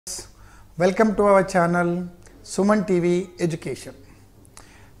Welcome to our channel SumanTV Education.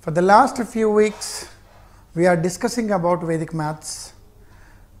 For the last few weeks, we are discussing about Vedic maths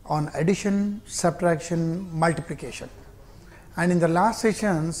on addition, subtraction, multiplication. And in the last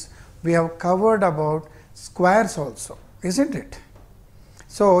sessions, we have covered about squares also, isn't it?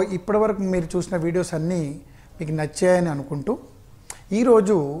 So, ఇప్పటివరకు మీరు చూసిన videos అన్నీ మీకు నచ్చాయని అనుకుంటూ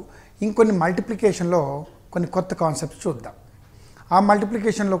ఈరోజు ఇంకొన్ని మల్టిప్లికేషన్లో కొన్ని కొత్త కాన్సెప్ట్స్ చూద్దాం. ఆ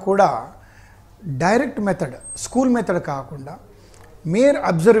మల్టిప్లికేషన్లో కూడా డైరెక్ట్ మెథడ్, స్కూల్ మెథడ్ కాకుండా మేర్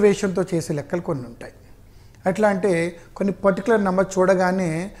అబ్జర్వేషన్తో చేసే లెక్కలు కొన్ని ఉంటాయి. ఎట్లా అంటే కొన్ని పర్టికులర్ నెంబర్ చూడగానే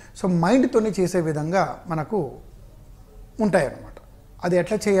సో మైండ్తోనే చేసే విధంగా మనకు ఉంటాయి అన్నమాట. అది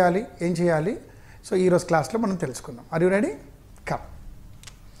ఎట్లా చేయాలి, ఏం చేయాలి, సో ఈరోజు క్లాస్లో మనం తెలుసుకుందాం. Are you ready? Come.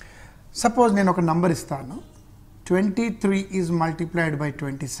 Suppose నేను ఒక నంబర్ ఇస్తాను, 23 is multiplied by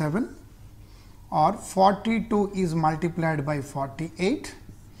 27 are 42 is multiplied by 48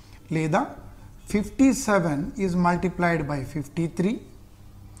 లేదా 57 ఈజ్ మల్టిప్లైడ్ బై 53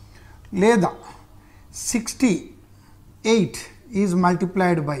 లేదా 68 ఈజ్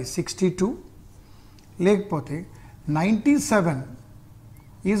మల్టిప్లైడ్ బై 62 లేకపోతే 97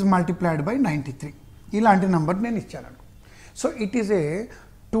 ఈజ్ మల్టిప్లైడ్ బై 93. ఇలాంటి నెంబర్ నేను ఇచ్చాను. So it is a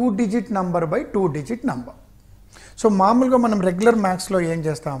 2 digit number by 2 digit number. So మామూలుగా మనం రెగ్యులర్ మ్యాథ్స్లో ఏం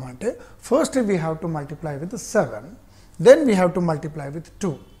చేస్తామంటే first we have to multiply with 7, then we have to multiply with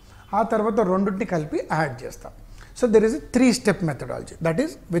 2, ఆ తర్వాత రెండింటిని కలిపి యాడ్ చేస్తాం. So there is a 3-step methodology, that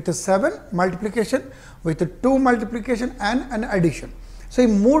is with 7 multiplication, with 2 multiplication and an addition. So ఈ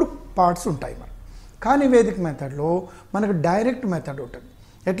 3 పార్ట్స్ ఉంటాయి మనకు. కానీ వేదిక్ మెథడ్లో మనకు డైరెక్ట్ మెథడ్ ఉంటుంది.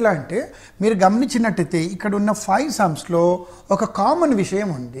 ఎట్లా అంటే మీరు గమనించినట్టయితే ఇక్కడ ఉన్న 5 సమ్స్లో ఒక కామన్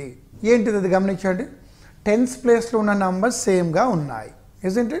విషయం ఉంది. ఏంటిది అది గమనించండి. 10th ప్లేస్లో ఉన్న నంబర్స్ సేమ్గా ఉన్నాయి,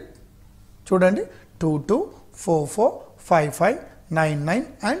 ఇజంట్ ఇట్? చూడండి, 2 2, 4 4, 5 5, 9 9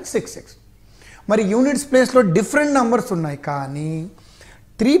 అండ్ 6 6. మరి యూనిట్స్ ప్లేస్లో డిఫరెంట్ నంబర్స్ ఉన్నాయి, కానీ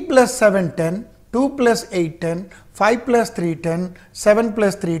 3 + 7 10, 2 + 8 10, 5 + 3 10, 7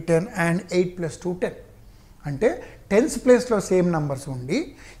 + 3 10 అండ్ 8 + 2 10. అంటే 10th ప్లేస్లో సేమ్ నంబర్స్ ఉండి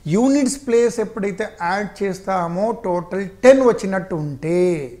యూనిట్స్ ప్లేస్ ఎప్పుడైతే యాడ్ చేస్తామో టోటల్ 10 వచ్చినట్టు ఉంటే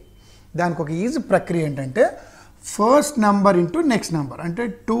దానికి ఒక ఈజీ ప్రక్రియ ఏంటంటే first number into next number, అంటే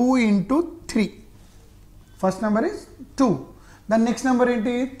 2 × 3. ఫస్ట్ నెంబర్ ఈజ్ 2, దాని నెక్స్ట్ నెంబర్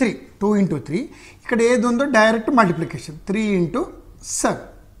ఏంటి 3, 2 × 3. ఇక్కడ ఏది ఉందో డైరెక్ట్ మల్టిప్లికేషన్, 3 × 7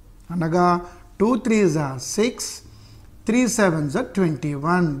 అనగా 2 3s are 6, 3 7s are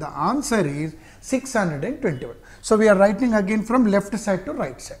 21. The answer is 621. So we are writing again from left side to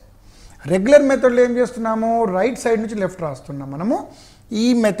right side. Regular మెథడ్లో ఏం చేస్తున్నాము, రైట్ సైడ్ నుంచి లెఫ్ట్ రాస్తున్నాం. మనము ఈ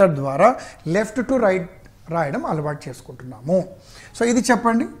మెథడ్ ద్వారా లెఫ్ట్ టు రైట్ రాయడం అలవాటు చేసుకుంటున్నాము. సో ఇది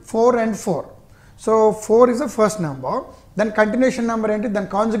చెప్పండి, 4 and 4. So 4 is the first number, దాని కంటిన్యూషన్ నెంబర్ ఏంటి, దాని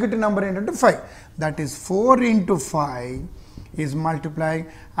కాన్జుగేటివ్ నెంబర్ ఏంటంటే 5. That is 4 × 5 is multiply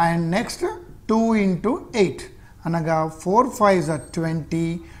and next 2 × 8 అనగా 4 5s are 20,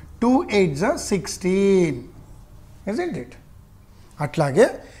 2 8s are 16, isn't it? అట్లాగే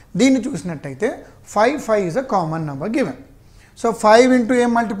దీన్ని చూసినట్టయితే 5 5 is a common number given. So 5 ×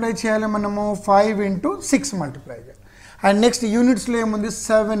 ఏం మల్టిప్లై చేయాలి మనము, 5 × 6 మల్టిప్లై చేయాలి. అండ్ నెక్స్ట్ యూనిట్స్లో ఏముంది,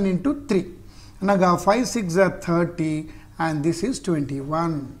 7 × 3 అనగా 5 6 are 30 అండ్ దిస్ ఈజ్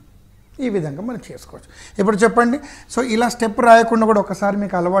 21. ఈ విధంగా మనం చేసుకోవచ్చు. ఇప్పుడు చెప్పండి, సో ఇలా స్టెప్ రాయకుండా కూడా ఒకసారి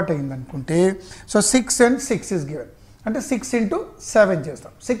మీకు అలవాటు అయింది అనుకుంటే, సో 6 and 6 is given, అంటే 6 × 7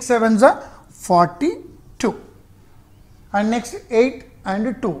 చేస్తాం. 6 7s are 42 and next 8 and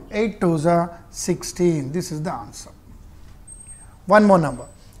 2, 8 2s are 16. This is the answer. One more number,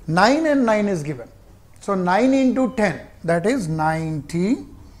 9 and 9 is given. So 9 × 10, that is 90,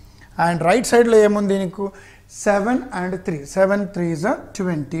 and right side lo emundi niku 7 and 3, 7 3s are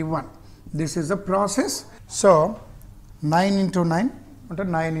 21. This is the process. So 9 × 9 అంటే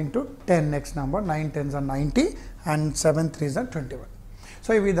 9 × 10 next number, 9 10s are 90 and 7 3s are 21. So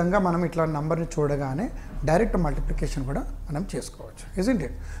ఈ విధంగా మనం ఇట్లా నంబర్ని చూడగానే direct multiplication కూడా మనం చేసుకోవచ్చు, isn't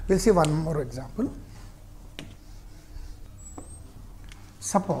it? Will see one more example.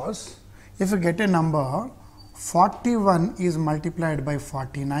 Suppose if you get a number 41 is multiplied by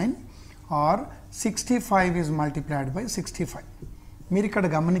 49 or 65 is multiplied by 65. మీరు ఇక్కడ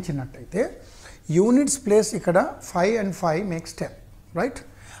గమనించినట్టయితే యూనిట్స్ ప్లేస్ ఇక్కడ 5 and 5 makes 10, రైట్?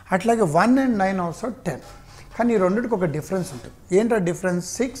 అట్లాగే 1 and 9 ఆల్సో 10. కానీ ఈ రెండింటికి ఒక డిఫరెన్స్ ఉంటుంది. ఏంటో డిఫరెన్స్,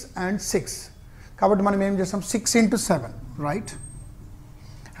 6 and 6. కాబట్టి మనం ఏం చేస్తాం, 6 × 7, right?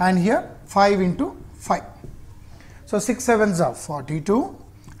 And here 5 × 5. So 6 7s are 42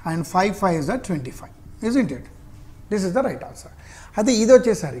 and 5 5s are 25, isn't it? This is the right answer. అదే ఇది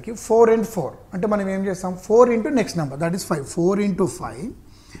వచ్చేసరికి 4 and 4 అంటే మనం ఏం చేస్తాం, 4 × next number, that is 5. 4 × 5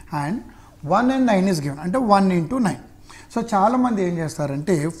 and 1 and 9 is given. అంటే 1 into 9. సో చాలామంది ఏం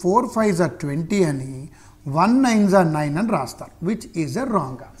చేస్తారంటే 4 5s are 20 అని 1 9s are 9 అని రాస్తారు, which is a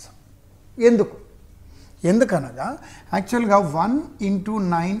wrong answer. ఎందుకనగా యాక్చువల్గా 1 into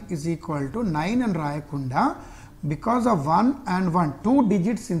 9 is equal to 9 అని రాయకుండా, because of 1 and 1 2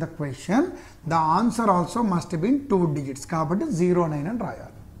 digits in the question, the answer also must have been 2 digits. కాబట్టి 09 అని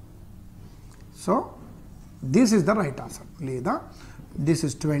రాయాలి. So this is the right answer. లేదా this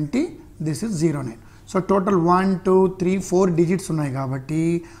is 20, this is 09. So total 1 2 3 4 digits ఉన్నాయి కాబట్టి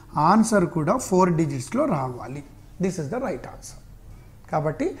answer కూడా 4 digitsలో రావాలి. This is the right answer.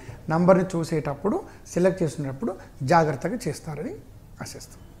 కాబట్టి నంబర్ని చూసేటప్పుడు సెలెక్ట్ చేసినప్పుడు జాగ్రత్తగా చేస్తారని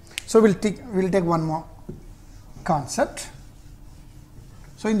ఆశిస్తాం. So will take one more concept.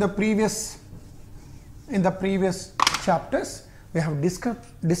 So in the previous chapters we have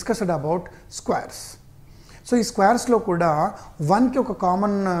discussed about squares. So ఈ squares లో కూడా 1 కి ఒక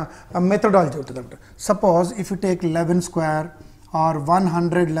కామన్ మెథడాలజీ ఉంటుంది. Suppose if you take 11 square are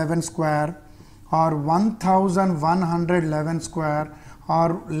 111 square are 1111 square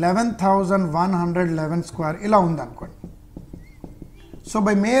are 11111 square ఇలా ఉందనుకోండి. So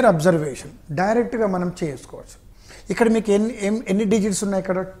by Meyer observation డైరెక్ట్గా మనం చేసుకోవచ్చు. ఇక్కడ మీకు ఎన్ని డిజిట్స్ ఉన్నాయి?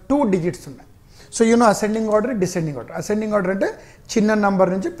 ఇక్కడ 2 digits ఉన్నాయి. So you know ascending order, descending order. Ascending order అంటే చిన్న నంబర్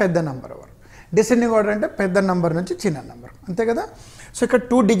నుంచి పెద్ద నంబర్ వరకు, డిసెండింగ్ ఆర్డర్ అంటే పెద్ద నంబర్ నుంచి చిన్న నంబర్, అంతే కదా. సో ఇక్కడ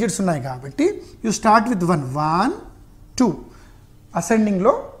 2 digits ఉన్నాయి కాబట్టి యూ స్టార్ట్ విత్ 1 1 2.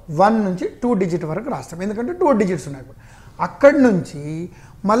 అసెండింగ్లో 1 నుంచి 2 digit వరకు రాస్తాం, ఎందుకంటే 2 digits ఉన్నాయి. అక్కడి నుంచి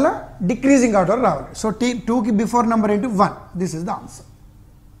మళ్ళీ డిక్రీజింగ్ ఆర్డర్ రావాలి. సో 2కి బిఫోర్ నెంబర్ ఏంటి? 1. This is the answer.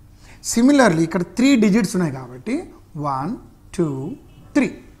 Similarly ఇక్కడ 3 digits ఉన్నాయి కాబట్టి 1 2 3.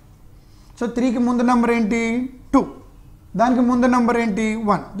 సో 3కి ముందు నెంబర్ ఏంటి? 2. దానికి ముందు నెంబర్ ఏంటి?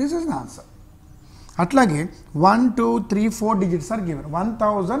 1. This is the answer. అట్లాగే 1 2 3 4 digits ఆర్ గివెన్.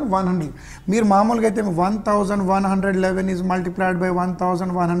 1100. మీరు మామూలుగా అయితే 1111 is multiplied by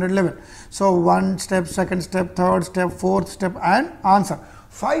 1111. So 1 step, 2nd step, 3rd step, 4th step and answer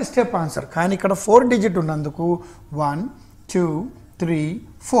 5 step answer. కానీ ఇక్కడ 4 digit ఉన్నందుకు 1 2 3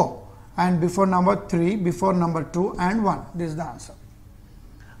 4 and before number 3, before number 2 and 1. This is the answer.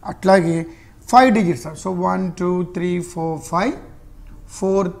 అట్లాగే 5 digits are. So 1 2 3 4 5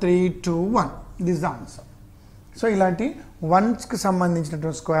 4 3 2 1. This is the answer. So ఇలాంటి 1స్కి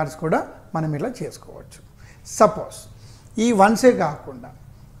సంబంధించినటువంటి squares కూడా మనం ఇలా చేసుకోవచ్చు. సపోజ్ ఈ 1సే కాకుండా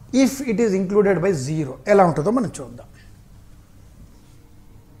if it is included by 0 ఎలా ఉంటుందో మనం చూద్దాం.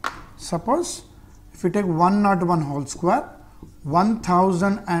 Suppose if you take 101 whole square,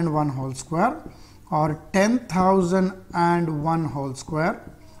 1001 whole square or 10,001 whole square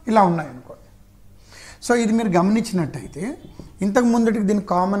ఇలా ఉన్నాయి అనుకోండి. సో ఇది మీరు గమనించినట్టయితే ఇంతకు ముందుటికి దీనికి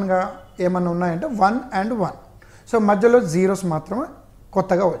కామన్గా ఏమన్నా ఉన్నాయంటే 1 and 1. సో మధ్యలో జీరోస్ మాత్రమే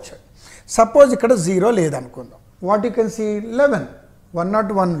కొత్తగా వచ్చాయి. సపోజ్ ఇక్కడ 0 లేదనుకుందాం. What you can see 11.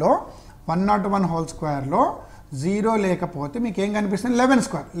 101లో 101 whole squareలో 0 లేకపోతే మీకు ఏం కనిపిస్తుంది? 11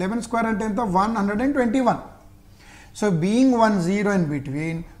 square. 11 square అంటే ఎంత? 121. సో బీయింగ్ 1 0 ఇన్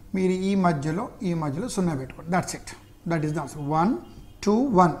బిట్వీన్ మీరు ఈ మధ్యలో 0 పెట్టుకోండి. That's it. That is the answer. 1 2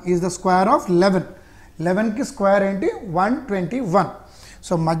 1 is the square of 11. 11కి square ఏంటి? 121.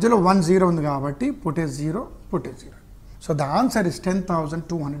 సో మధ్యలో 1 0 ఉంది కాబట్టి put a 0. So the answer is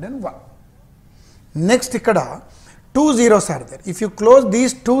 10,201. Next ఇక్కడ 2 zeros are there. If you close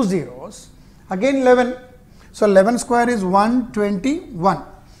these 2 zeros, again 11. So 11 square is 121.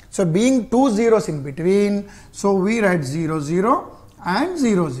 So being 2 zeros in between, so we write 0 0 and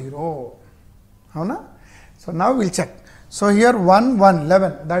 0 0. Avuna? So now we'll check. So here 1 1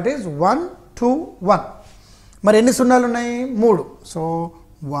 11, that is 1 2 1. మరి ఎన్ని సున్నాలు ఉన్నాయి? 3. So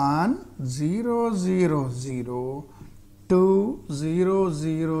 1 0 0 0 2 0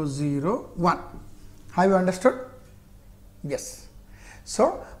 0 0 1. Have you understood? Yes. So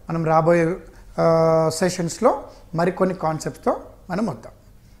మనం రాబోయే సెషన్స్లో మరికొన్ని కాన్సెప్ట్స్తో మనం వద్దాం.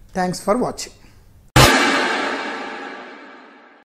 Thanks for watching.